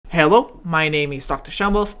Hello, my name is Dr.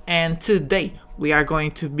 Shambles, and today we are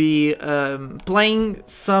going to be playing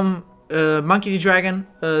some Monkey D. Dragon,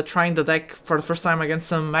 trying the deck for the first time against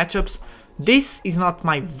some matchups. This is not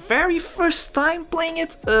my very first time playing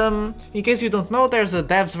it. In case you don't know, there's a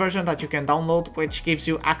devs version that you can download, which gives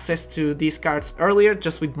you access to these cards earlier,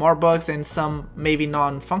 just with more bugs and some maybe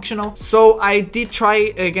non-functional. So I did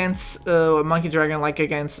try against Monkey Dragon, like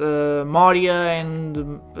against Moria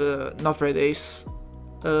and not Red Ace.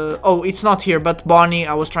 Oh, it's not here, but Bonnie,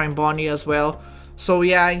 I was trying Bonnie as well. So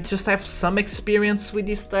yeah, I just have some experience with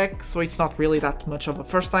this deck, so it's not really that much of a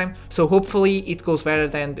first time. So hopefully it goes better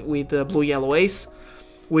than with the Blue Yellow Ace,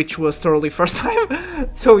 which was totally first time.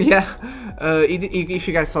 So yeah, if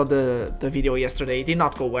you guys saw the video yesterday, it did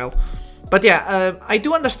not go well. But yeah, I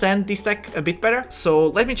do understand this deck a bit better, so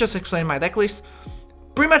let me just explain my deck list.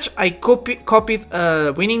 Pretty much I copied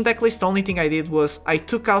a winning deck list. The only thing I did was I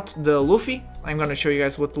took out the Luffy. I'm gonna show you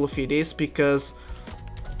guys what Luffy it is, because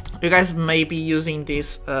you guys may be using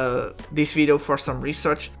this this video for some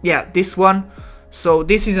research. Yeah, this one. So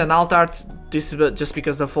this is an alt art. This is just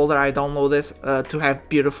because the folder I downloaded to have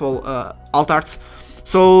beautiful alt arts.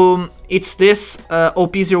 So it's this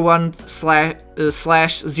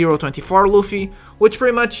OP01/024 Luffy, which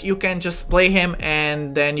pretty much you can just play him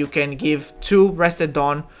and then you can give 2 Rested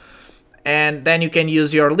Dawn, and then you can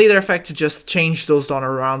use your leader effect to just change those Dawn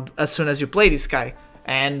around as soon as you play this guy.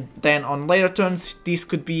 And then on later turns, this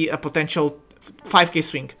could be a potential 5k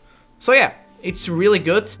swing. So yeah, it's really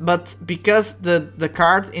good, but because the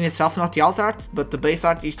card in itself, not the alt art, but the base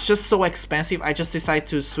art, is just so expensive, I just decided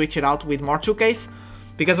to switch it out with more 2ks.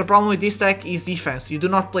 Because the problem with this deck is defense. You do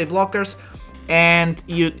not play blockers, and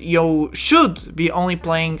you should be only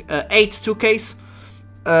playing 8 2ks.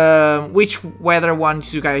 Which whether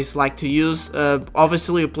ones you guys like to use.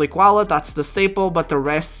 Obviously you play Koala, that's the staple, but the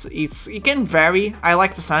rest it can vary. I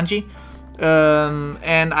like the Sanji,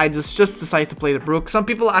 and I just decided to play the Brook. Some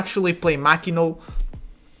people actually play Makino,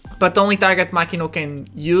 but the only target Makino can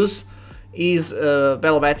use is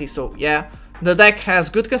Belobeti. So yeah, the deck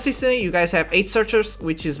has good consistency. You guys have 8 searchers,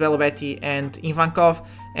 which is Belobeti and Ivankov,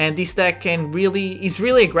 and this deck is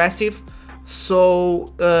really aggressive.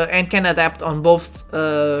 So and can adapt on both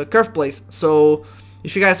curve plays. So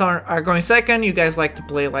if you guys are going second, you guys like to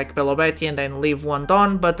play like Belobeti and then leave 1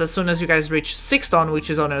 Dawn, but as soon as you guys reach 6 Dawn, which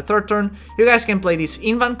is on your 3rd turn, you guys can play this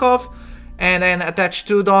Ivankov and then attach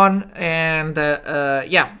 2 Dawn and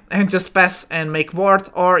yeah, and just pass and make ward.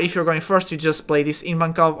 Or if you're going first, you just play this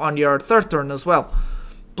Ivankov on your 3rd turn as well,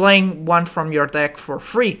 playing 1 from your deck for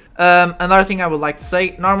free. Another thing I would like to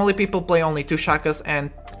say, normally people play only 2 Shakas and,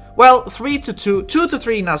 well, 2 to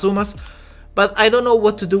 3 Nazumas, but I don't know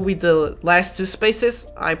what to do with the last 2 spaces.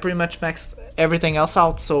 I pretty much maxed everything else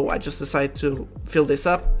out, so I just decided to fill this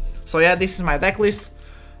up. So yeah, this is my deck list.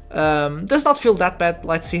 Does not feel that bad.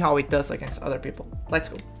 Let's see how it does against other people. Let's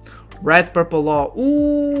go. Red, Purple, Law.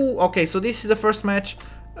 Ooh, okay, so this is the first match.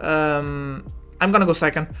 I'm gonna go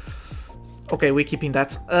second. Okay, we're keeping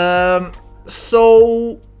that.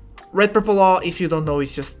 So Red Purple Law, if you don't know,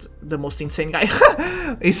 is just the most insane guy.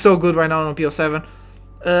 He's so good right now on PO7.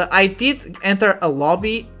 I did enter a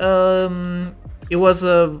lobby. It was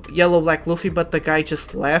a yellow black Luffy, but the guy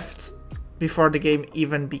just left before the game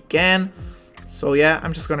even began. So yeah,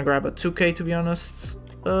 I'm just gonna grab a 2k to be honest.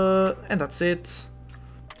 And that's it.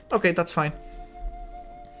 Okay, that's fine.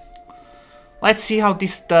 Let's see how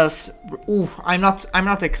this does. Ooh, I'm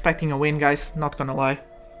not expecting a win, guys, not gonna lie.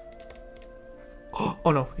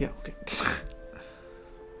 Oh no, yeah, okay.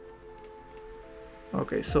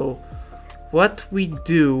 Okay, so what we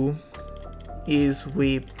do is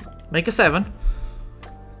we make a 7.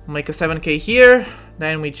 Make a 7k here,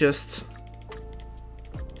 then we just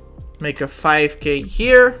make a 5k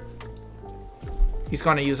here. He's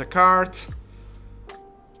gonna use a card.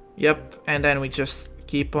 Yep, and then we just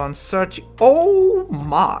keep on searching. Oh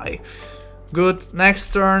my! Good,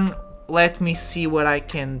 next turn, let me see what I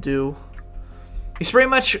can do. It's pretty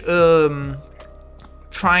much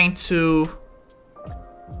trying to...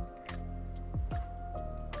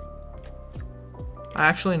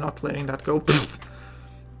 Actually not letting that go.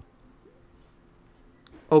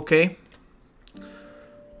 Okay.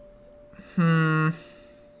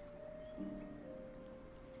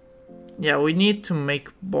 Yeah, we need to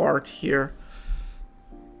make board here.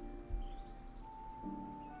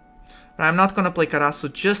 But I'm not gonna play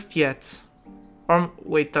Karasu just yet. Or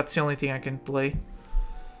wait, that's the only thing I can play.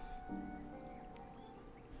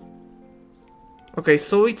 Okay,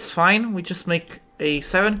 so it's fine. We just make a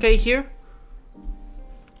 7k here.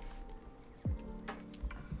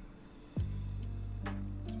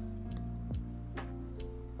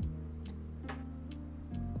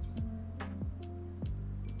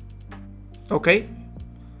 Okay.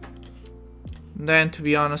 Then, to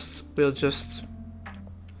be honest, we'll just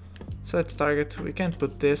set the target. We can't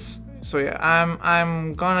put this. So yeah,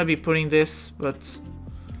 I'm gonna be putting this, but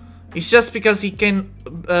it's just because he can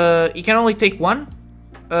only take one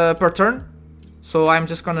per turn. So I'm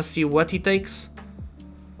just gonna see what he takes.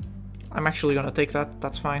 I'm actually gonna take that.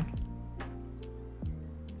 That's fine.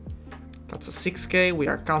 That's a 6k. We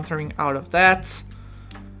are countering out of that.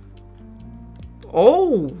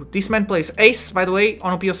 Oh, this man plays ace, by the way,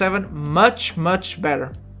 on OPO7. Much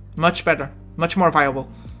better. Much better. Much more viable.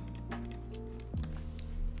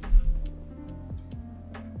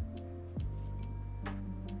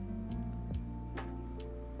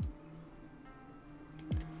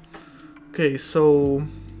 Okay, so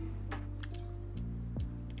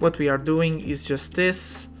what we are doing is just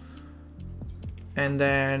this. And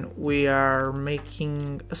then we are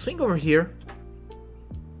making a swing over here.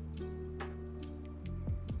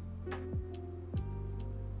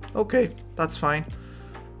 Okay, that's fine.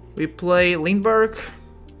 We play Lindbergh.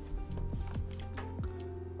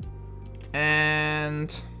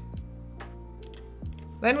 And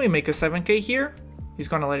then we make a 7k here. He's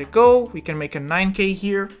gonna let it go. We can make a 9k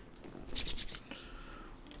here.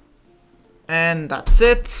 And that's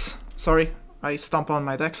it. Sorry, I stomp on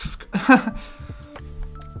my desk.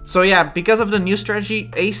 So yeah, because of the new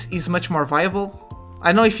strategy, ace is much more viable.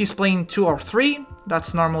 I know if he's playing 2 or 3,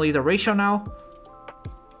 that's normally the ratio now.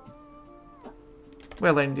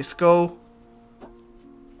 We're letting this go.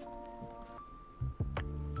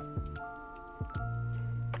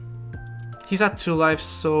 He's at 2 lives,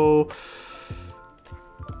 so...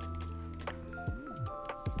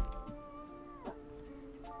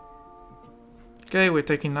 Okay, we're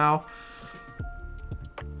taking now.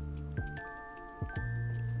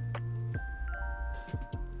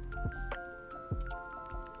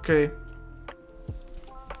 Okay.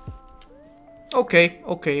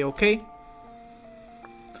 Okay.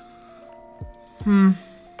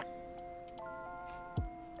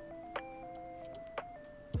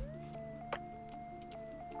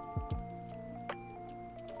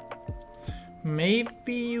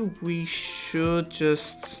 Maybe we should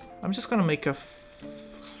just... I'm just gonna make a...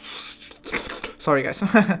 Sorry, guys.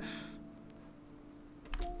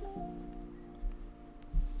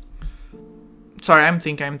 Sorry, I'm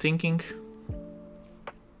thinking.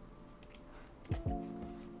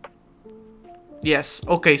 Yes,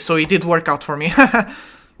 okay, so it did work out for me.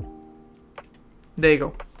 There you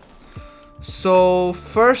go. So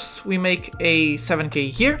first we make a 7k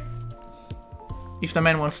here. If the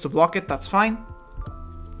man wants to block it, that's fine.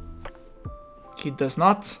 He does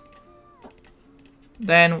not.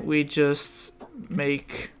 Then we just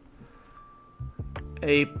make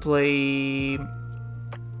a play...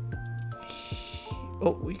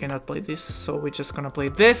 Oh, we cannot play this, so we're just gonna play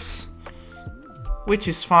this, which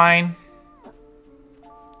is fine.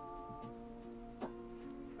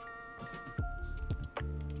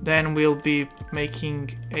 Then we'll be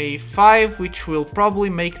making a 5, which will probably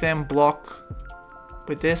make them block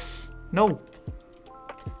with this. No.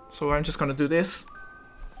 So I'm just gonna do this.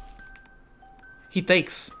 He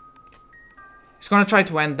takes. He's gonna try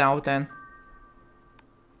to end now then.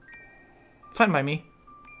 Fine by me.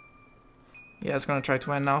 Yeah, it's gonna try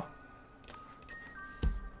to end now.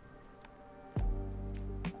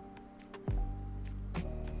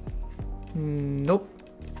 Nope.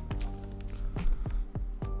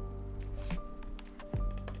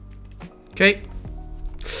 Okay.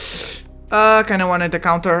 Kinda wanted the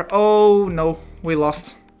counter. Oh no, we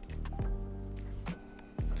lost.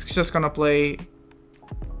 It's just gonna play.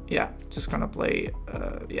 Yeah, just gonna play.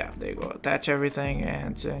 Yeah, there you go. Attach everything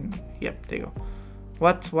and then. Yep, there you go.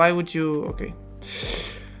 What? Why would you? Okay.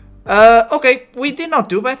 Okay, we did not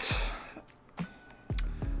do bad.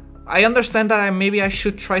 I understand that maybe I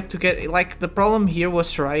should try to get... Like, the problem here was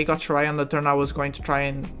Shirai. I got Shirai on the turn I was going to try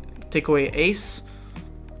and take away ace.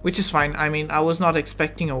 Which is fine. I mean, I was not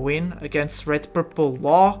expecting a win against red-purple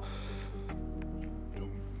law.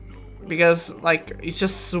 Because, like, it's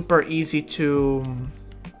just super easy to...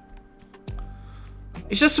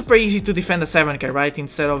 It's just super easy to defend a 7k, right?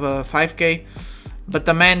 Instead of a 5k. But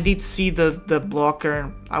the man did see the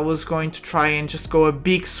blocker. I was going to try and just go a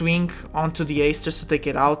big swing onto the ace just to take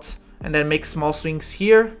it out. And then make small swings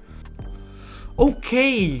here.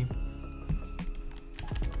 Okay.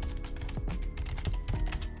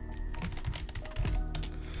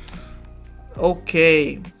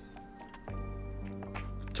 Okay.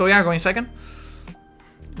 So yeah, going second.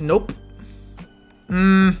 Nope.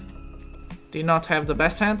 Did not have the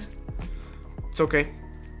best hand. It's okay.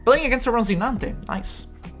 Playing against a Roscinante. Nice.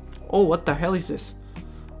 Oh, what the hell is this?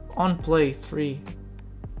 On play 3.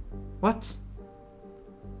 What?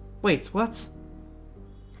 Wait, what?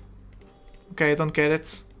 Okay, I don't get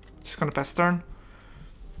it. Just gonna pass turn.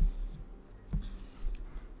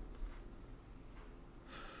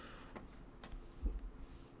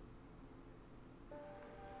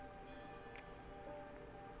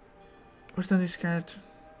 Where's the discard?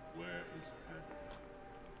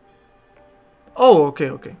 Oh, okay,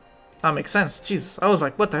 okay. That makes sense. Jesus, I was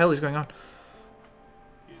like, what the hell is going on?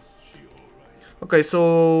 Okay,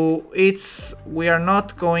 so we are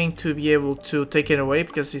not going to be able to take it away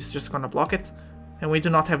because he's just gonna block it. And we do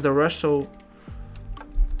not have the rush, so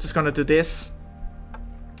just gonna do this.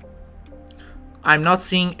 I'm not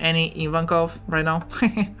seeing any Ivankov right now.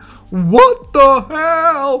 What the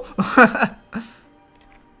hell?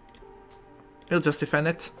 He'll just defend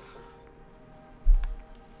it.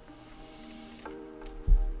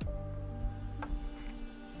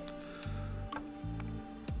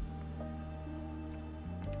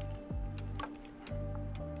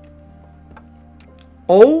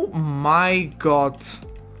 Oh my god.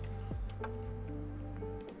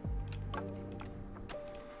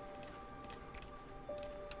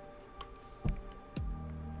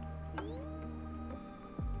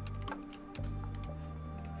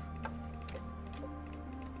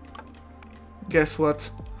 Guess what?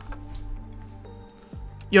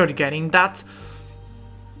 You're getting that.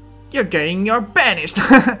 You're getting your banished.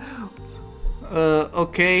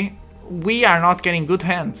 Okay. We are not getting good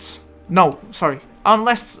hands. No, sorry.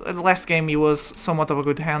 Unless the last game he was somewhat of a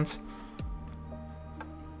good hand.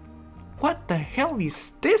 What the hell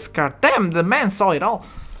is this card? Damn, the man saw it all.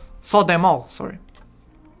 Saw them all, sorry.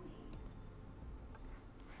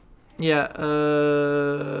 Yeah,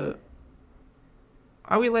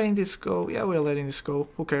 are we letting this go? Yeah, we're letting this go.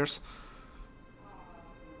 Who cares?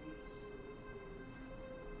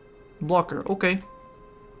 Blocker, okay.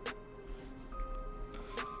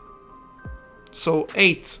 So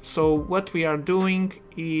 8. So what we are doing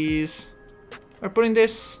is we're putting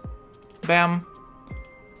this, bam.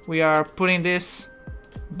 We are putting this,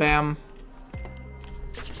 bam.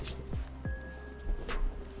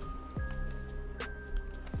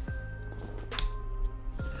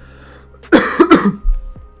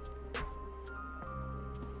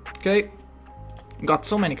 Okay. Got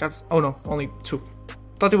so many cards. Oh no, only 2.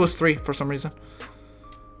 Thought it was 3 for some reason.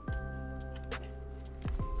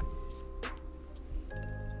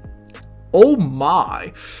 Oh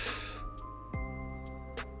my!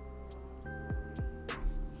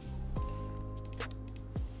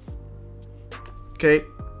 Okay.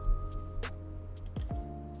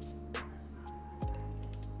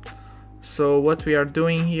 So what we are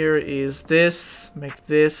doing here is this, make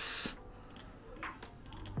this.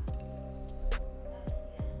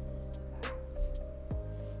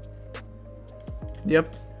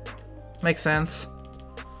 Yep, makes sense.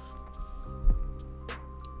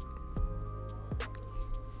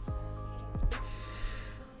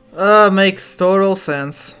 Makes total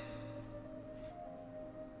sense.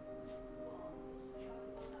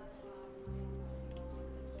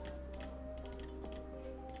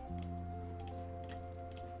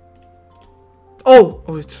 Oh!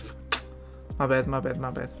 Oh, it's... My bad, my bad,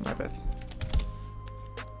 my bad, my bad.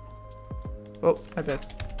 Oh, my bad.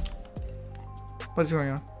 What is going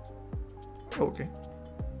on? Oh, okay.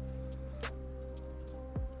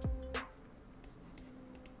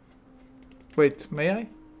 Wait, may I?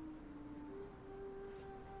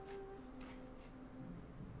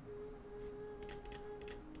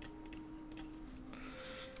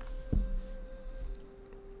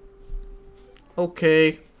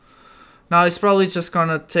 Okay. Now it's probably just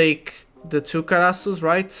gonna take the 2 Karasus,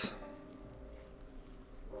 right?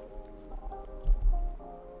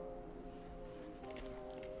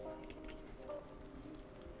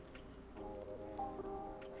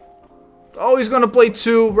 Oh, he's gonna play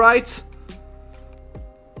 2, right?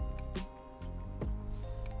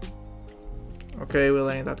 Okay, we're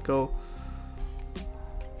letting that go.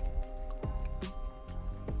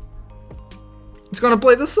 He's gonna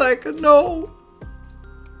play the 2nd, no!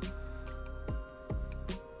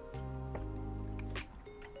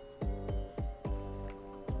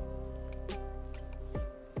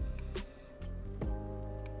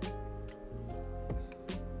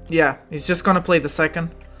 Yeah, he's just gonna play the 2nd.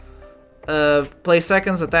 Play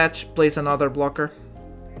seconds, attach, plays another blocker.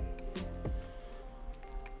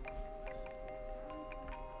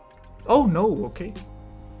 Oh no, okay.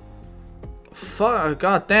 Fuck,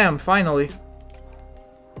 goddamn, finally.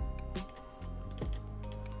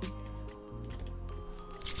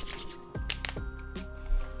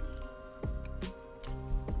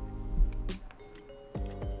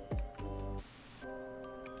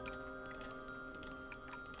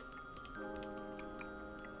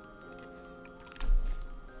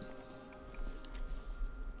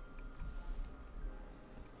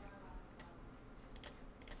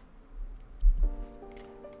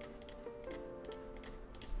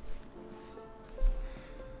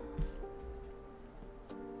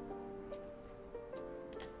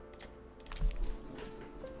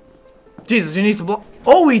 Jesus, you need to block.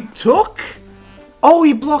 Oh, he took? Oh,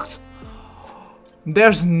 he blocked.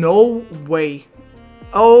 There's no way.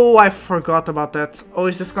 Oh, I forgot about that. Oh,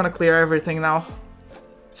 he's just gonna clear everything now.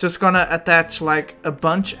 He's just gonna attach like a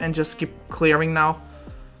bunch and just keep clearing now.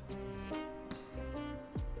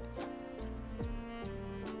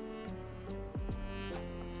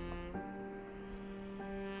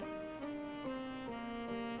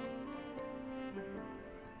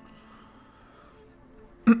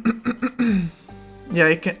 Yeah,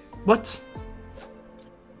 you can. What?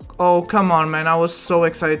 Oh, come on, man. I was so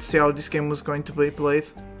excited to see how this game was going to be played.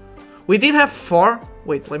 We did have 4.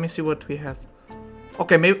 Wait, let me see what we had.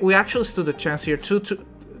 Okay, maybe we actually stood a chance here. Two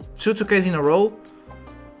 2Ks in a row.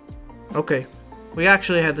 Okay, we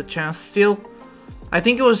actually had a chance still. I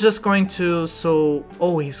think it was just going to... So,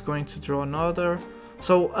 oh, he's going to draw another.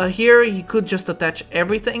 So, here he could just attach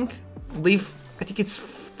everything. Leave, I think it's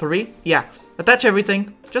 3. Yeah, attach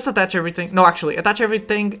everything. Just attach everything. No, actually, attach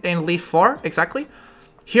everything and leave 4, exactly.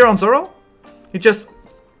 Here on Zoro, he just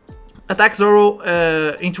attacks Zoro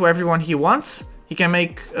into everyone he wants. He can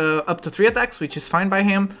make up to 3 attacks, which is fine by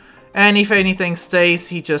him. And if anything stays,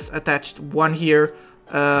 he just attached 1 here.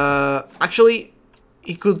 Actually,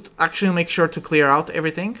 he could actually make sure to clear out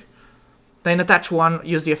everything. Then attach 1,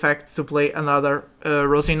 use the effect to play another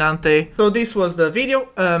Roscinante. So this was the video.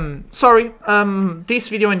 Sorry, this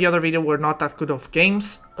video and the other video were not that good of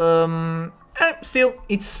games. Still,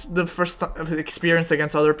 it's the first experience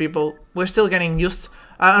against other people. We're still getting used.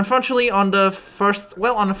 Unfortunately, on the first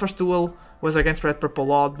duel was against Red Purple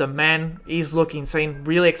Law. The man is looking insane.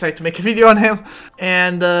 Really excited to make a video on him.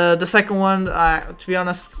 And the second one, to be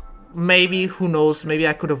honest, maybe, who knows, maybe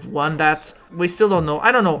I could have won that. We still don't know.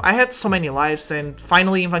 I don't know. I had so many lives and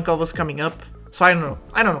finally Ivankov was coming up. So I don't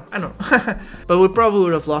know. But we probably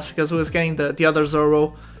would have lost because we was getting the other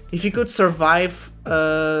Zoro. If he could survive,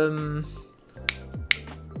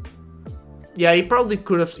 yeah, he probably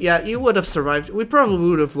could have, yeah, he would have survived. We probably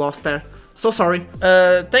would have lost there. So sorry.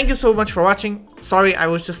 Thank you so much for watching. Sorry, I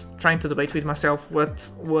was just trying to debate with myself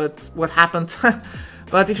what happened.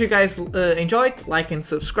 But if you guys enjoyed, like and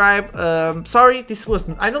subscribe. Sorry,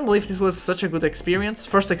 I don't believe this was such a good experience.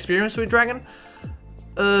 First experience with Dragon.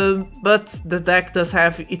 But the deck does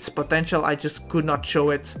have its potential. I just could not show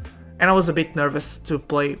it. And I was a bit nervous to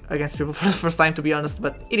play against people for the first time, to be honest.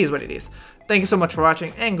 But it is what it is. Thank you so much for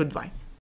watching and goodbye.